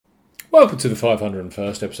Welcome to the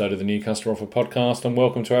 501st episode of the New Customer Offer Podcast, and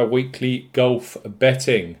welcome to our weekly golf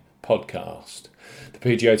betting podcast. The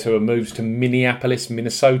PGA Tour moves to Minneapolis,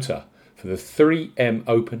 Minnesota for the 3M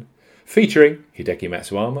Open, featuring Hideki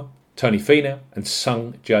Matsuyama, Tony Finau and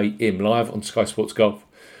Sung Jae Im, live on Sky Sports Golf.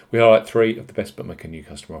 We highlight three of the best bookmaker new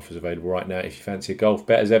customer offers available right now. If you fancy a golf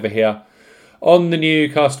bet as ever here, on the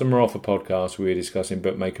New Customer Offer Podcast, we're discussing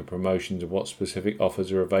bookmaker promotions and what specific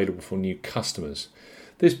offers are available for new customers.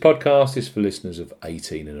 This podcast is for listeners of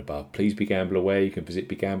 18 and above. Please be gamble aware. You can visit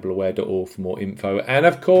begambleaware.org for more info. And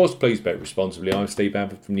of course, please bet responsibly. I'm Steve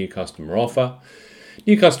Bamford from New Customer Offer.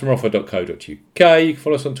 newcustomeroffer.co.uk. You can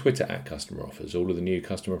follow us on Twitter at Customer Offers. All of the new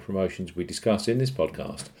customer promotions we discuss in this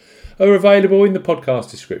podcast are available in the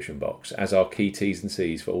podcast description box, as are key T's and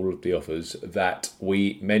C's for all of the offers that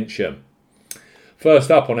we mention.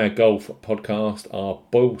 First up on our golf podcast are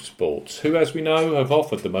Boyle Sports, who, as we know, have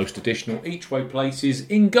offered the most additional each-way places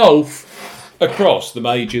in golf across the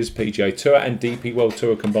majors, PGA Tour and DP World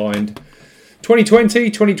Tour combined,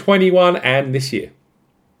 2020, 2021 and this year.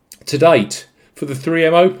 To date, for the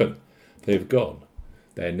 3M Open, they've gone.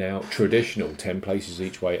 They're now traditional 10 places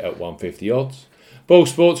each way at 150 odds. Boyle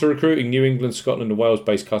Sports are recruiting New England, Scotland and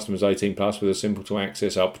Wales-based customers 18 plus with a simple to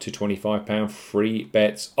access up to £25 free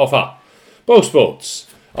bets offer. Boyle Sports,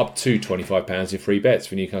 up to £25 in free bets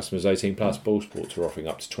for new customers 18 plus. Boyle Sports are offering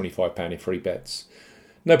up to £25 in free bets.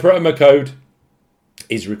 No promo code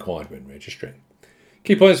is required when registering.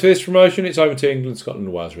 Key points for this promotion: it's open to England, Scotland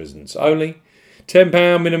and Wales residents only.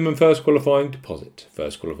 £10 minimum first qualifying deposit.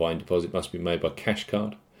 First qualifying deposit must be made by cash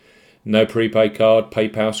card. No prepaid card,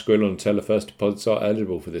 PayPal, Skrill and Teller first deposits are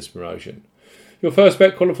eligible for this promotion. Your first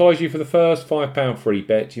bet qualifies you for the first £5 free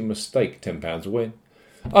bet. You must stake £10 a win.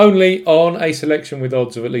 Only on a selection with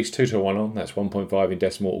odds of at least 2 to 1 on, that's 1.5 in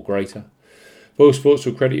decimal or greater. Boyle Sports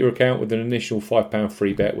will credit your account with an initial £5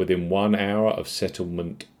 free bet within 1 hour of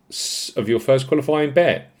settlement of your first qualifying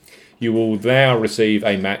bet. You will now receive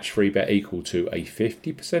a match free bet equal to a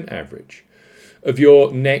 50% average of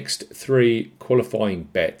your next 3 qualifying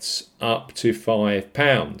bets up to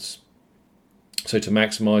 £5. So to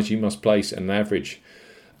maximise, you must place an average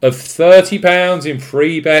of £30 in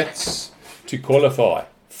free bets to qualify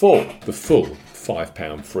for the full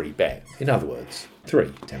 £5 free bet. In other words, 3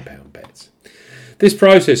 £10 bets. This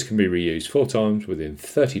process can be reused 4 times within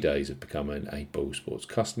 30 days of becoming a Boyle Sports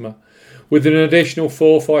customer, with an additional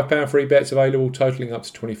 4 £5 free bets available, totalling up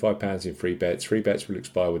to £25 in free bets. Free bets will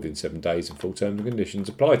expire within 7 days and full terms and conditions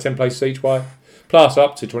apply. 10 places each way, plus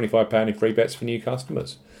up to £25 in free bets for new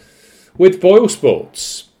customers with Boyle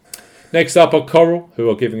Sports. Next up are Coral, who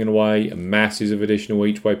are giving away masses of additional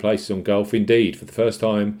each-way places on golf. Indeed, for the first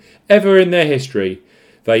time ever in their history,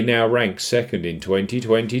 they now rank second in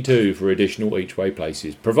 2022 for additional each-way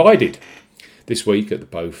places provided this week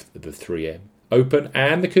at both the 3M Open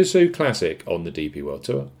and the Kazoo Classic on the DP World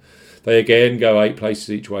Tour. They again go 8 places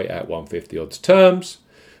each way at 150 odds terms.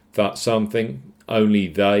 That's something only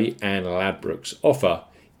they and Ladbrokes offer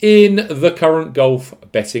in the current golf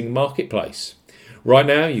betting marketplace. Right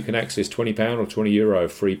now, you can access £20 or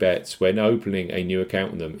 €20 free bets when opening a new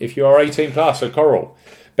account with them. If you are 18 plus, so Coral,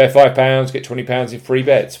 bet £5, get £20 in free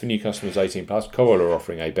bets for new customers 18 plus. Coral are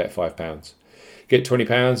offering a bet £5, get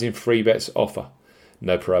 £20 in free bets offer.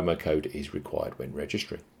 No promo code is required when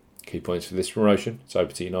registering. Key points for this promotion: it's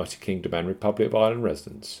open to United Kingdom and Republic of Ireland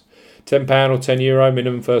residents. £10 or €10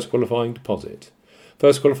 minimum first qualifying deposit.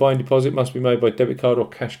 First qualifying deposit must be made by debit card or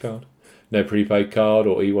cash card. No prepaid card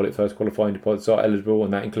or e-wallet first qualifying deposits are eligible,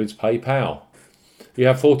 and that includes PayPal. You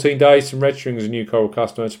have 14 days from registering as a new Coral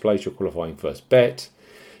customer to place your qualifying first bet.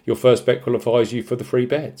 Your first bet qualifies you for the free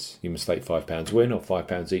bets. You must stake £5 win or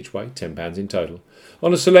 £5 each way, £10 in total,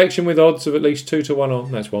 on a selection with odds of at least 2 to 1 on,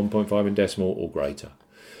 that's 1.5 in decimal or greater.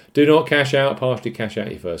 Do not cash out, partially cash out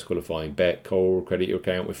your first qualifying bet. Coral will credit your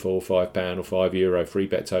account with 4 £5 or €5 free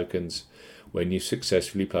bet tokens when you've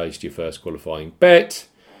successfully placed your first qualifying bet,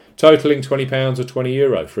 totalling £20 or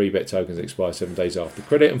 €20. Free bet tokens expire 7 days after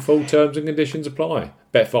credit and full terms and conditions apply.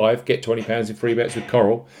 Bet 5, get £20 in free bets with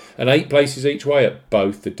Coral and 8 places each way at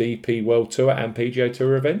both the DP World Tour and PGA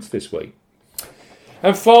Tour events this week.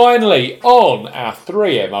 And finally, on our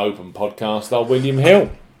 3M Open podcast are William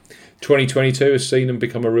Hill. 2022 has seen them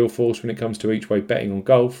become a real force when it comes to each way betting on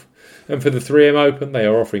golf. And for the 3M Open, they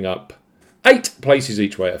are offering up 8 places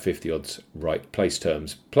each way at 50 odds right place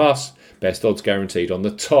terms, plus best odds guaranteed on the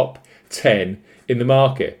top 10 in the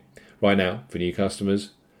market. Right now, for new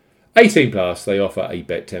customers 18 plus, they offer a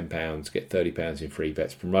bet £10, get £30 in free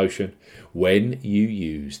bets promotion when you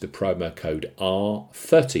use the promo code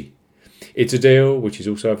R30. It's a deal which is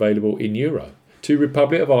also available in Euro to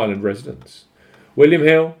Republic of Ireland residents. William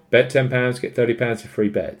Hill, bet £10, get £30 in free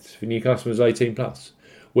bets. For new customers 18 plus.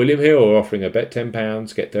 William Hill are offering a bet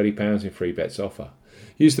 £10, get £30 in free bets offer.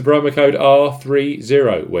 Use the promo code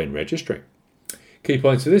R30 when registering. Key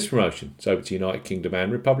points of this promotion. It's open to United Kingdom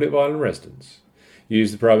and Republic of Ireland residents.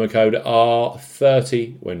 Use the promo code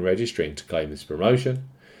R30 when registering to claim this promotion.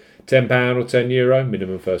 £10 or €10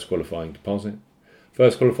 minimum first qualifying deposit.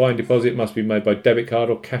 First qualifying deposit must be made by debit card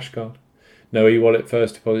or cash card. No e-wallet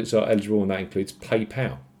first deposits are eligible, and that includes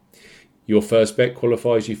PayPal. Your first bet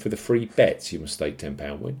qualifies you for the free bets. You must stake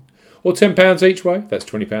 £10 win. Or £10 each way, that's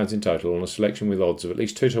 £20 in total on a selection with odds of at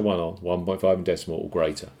least 2 to 1 on, 1.5 in decimal or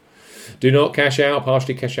greater. Do not cash out,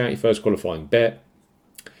 partially cash out your first qualifying bet.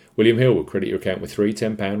 William Hill will credit your account with 3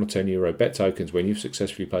 £10 or €10 bet tokens when you've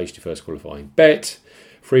successfully placed your first qualifying bet.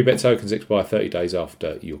 Free bet tokens expire 30 days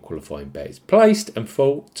after your qualifying bet is placed, and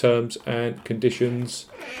full terms and conditions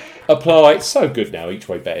apply. It's so good now, each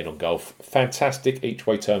way betting on golf. Fantastic each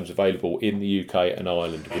way terms available in the UK and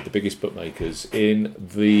Ireland with the biggest bookmakers in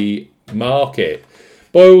the market.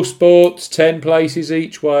 Boyle Sports, 10 places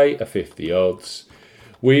each way are 50 odds.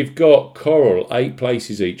 We've got Coral, 8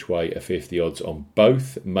 places each way are 50 odds on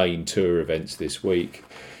both main tour events this week.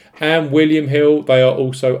 And William Hill, they are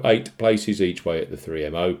also 8 places each way at the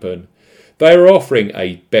 3M Open. They are offering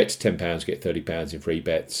a bet £10, get £30 in free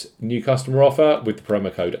bets. New customer offer with the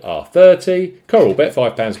promo code R30. Coral, bet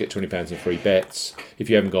 £5, get £20 in free bets if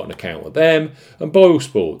you haven't got an account with them. And Boyle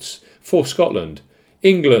Sports for Scotland,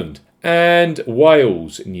 England and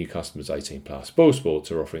Wales. New customers 18 plus. Boyle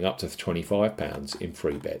Sports are offering up to £25 in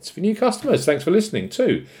free bets for new customers. Thanks for listening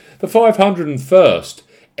to the 501st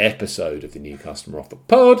episode of the New Customer Offer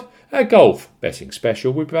Pod, our golf betting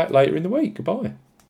special. We'll be back later in the week. Goodbye.